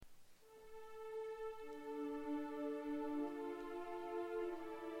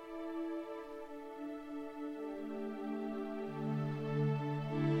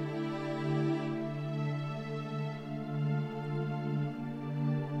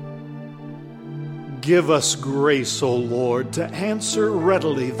Give us grace, O Lord, to answer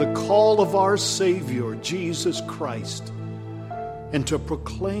readily the call of our Savior, Jesus Christ, and to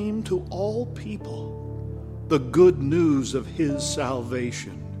proclaim to all people the good news of his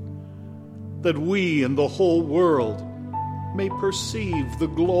salvation, that we and the whole world may perceive the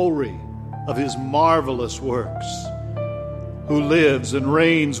glory of his marvelous works, who lives and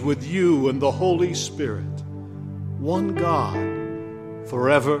reigns with you and the Holy Spirit, one God,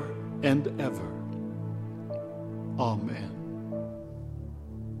 forever and ever. Amen.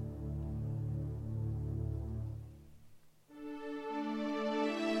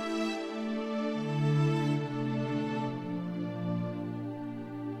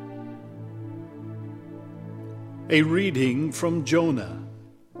 A reading from Jonah,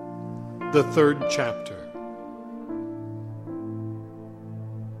 the 3rd chapter.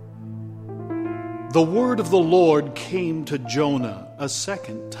 The word of the Lord came to Jonah a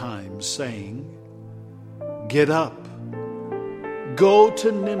second time, saying, Get up, go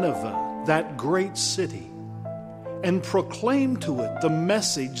to Nineveh, that great city, and proclaim to it the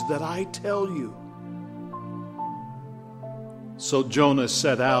message that I tell you. So Jonah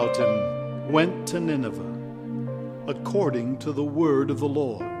set out and went to Nineveh, according to the word of the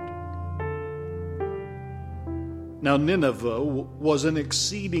Lord. Now Nineveh was an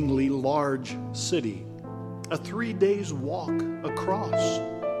exceedingly large city, a 3 days' walk across.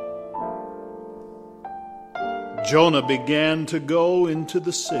 Jonah began to go into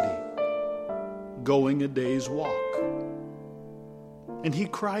the city, going a day's walk. And he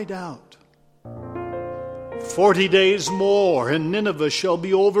cried out, 40 days more, and Nineveh shall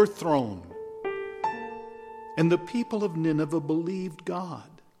be overthrown. And the people of Nineveh believed God.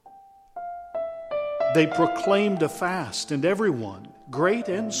 They proclaimed a fast, and everyone, great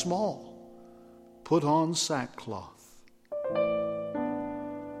and small, put on sackcloth.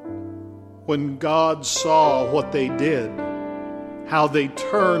 When God saw what they did, how they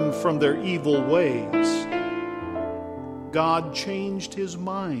turned from their evil ways, God changed his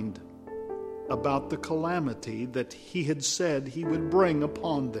mind about the calamity that he had said he would bring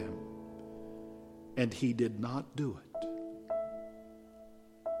upon them. And he did not do it.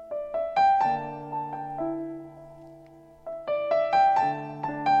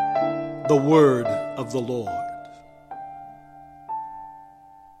 The word of the Lord.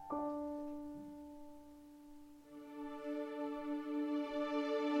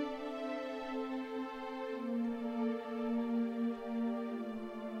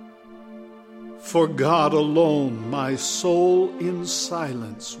 For God alone my soul in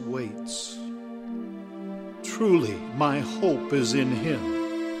silence waits. Truly, my hope is in him.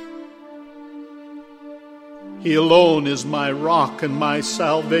 He alone is my rock and my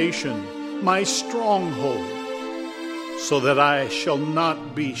salvation, my stronghold, so that I shall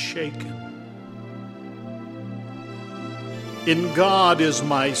not be shaken. In God is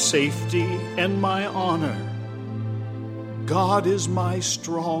my safety and my honor. God is my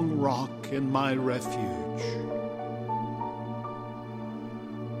strong rock and my refuge.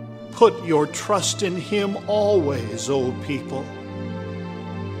 Put your trust in him always, O people.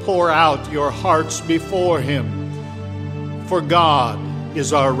 Pour out your hearts before him, for God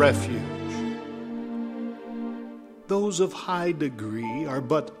is our refuge. Those of high degree are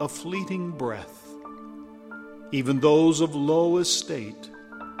but a fleeting breath. Even those of low estate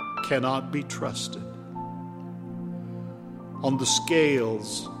cannot be trusted. On the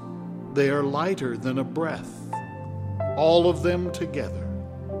scales, they are lighter than a breath, all of them together.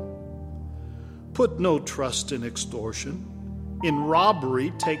 Put no trust in extortion. In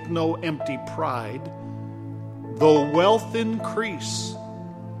robbery, take no empty pride. Though wealth increase,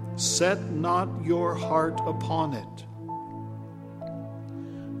 set not your heart upon it.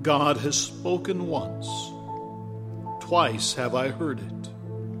 God has spoken once, twice have I heard it,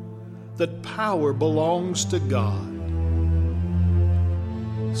 that power belongs to God.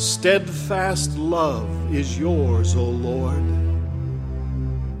 Steadfast love is yours, O Lord,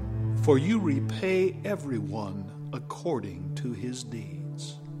 for you repay everyone according to his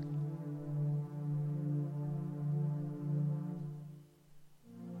deeds.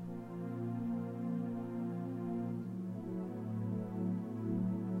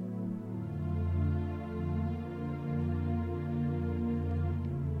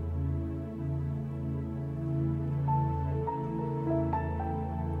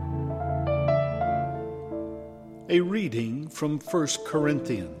 A reading from 1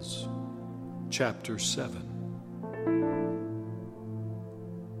 Corinthians, chapter 7.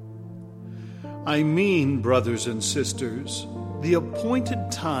 I mean, brothers and sisters, the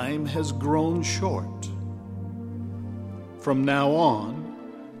appointed time has grown short. From now on,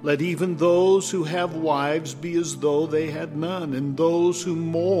 Let even those who have wives be as though they had none, and those who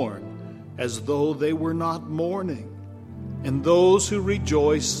mourn as though they were not mourning, and those who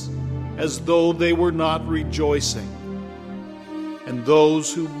rejoice as though they were not rejoicing, and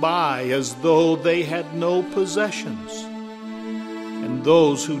those who buy as though they had no possessions, and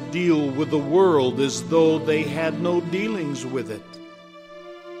those who deal with the world as though they had no dealings with it.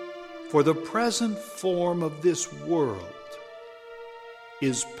 For the present form of this world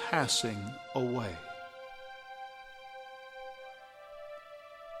is passing away.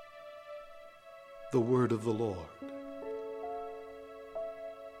 The word of the Lord.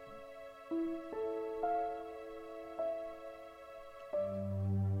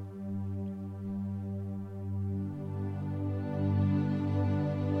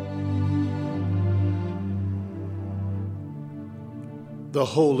 The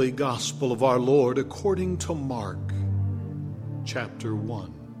Holy Gospel of our Lord according to Mark, chapter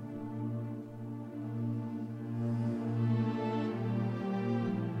 1.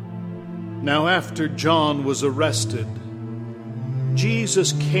 Now after John was arrested,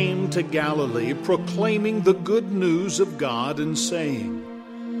 Jesus came to Galilee, proclaiming the good news of God and saying,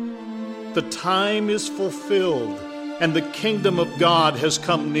 "The time is fulfilled, and the kingdom of God has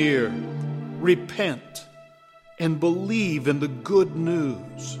come near. Repent and believe in the good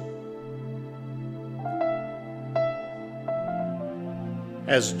news."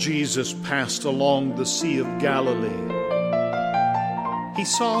 As Jesus passed along the Sea of Galilee, he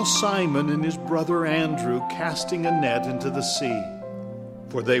saw Simon and his brother Andrew casting a net into the sea,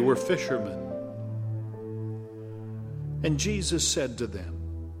 for they were fishermen. And Jesus said to them,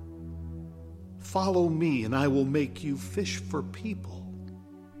 "Follow me, and I will make you fish for people."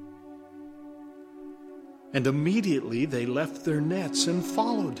 And immediately they left their nets and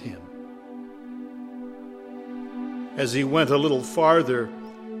followed him. As he went a little farther,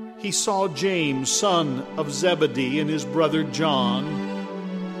 he saw James, son of Zebedee, and his brother John,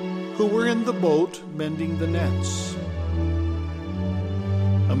 who were in the boat mending the nets.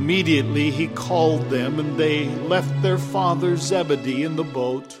 Immediately he called them, and they left their father Zebedee in the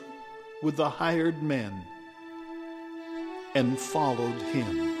boat with the hired men and followed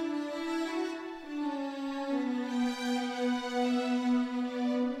him.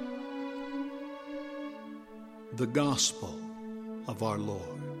 The Gospel of our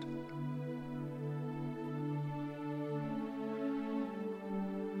Lord.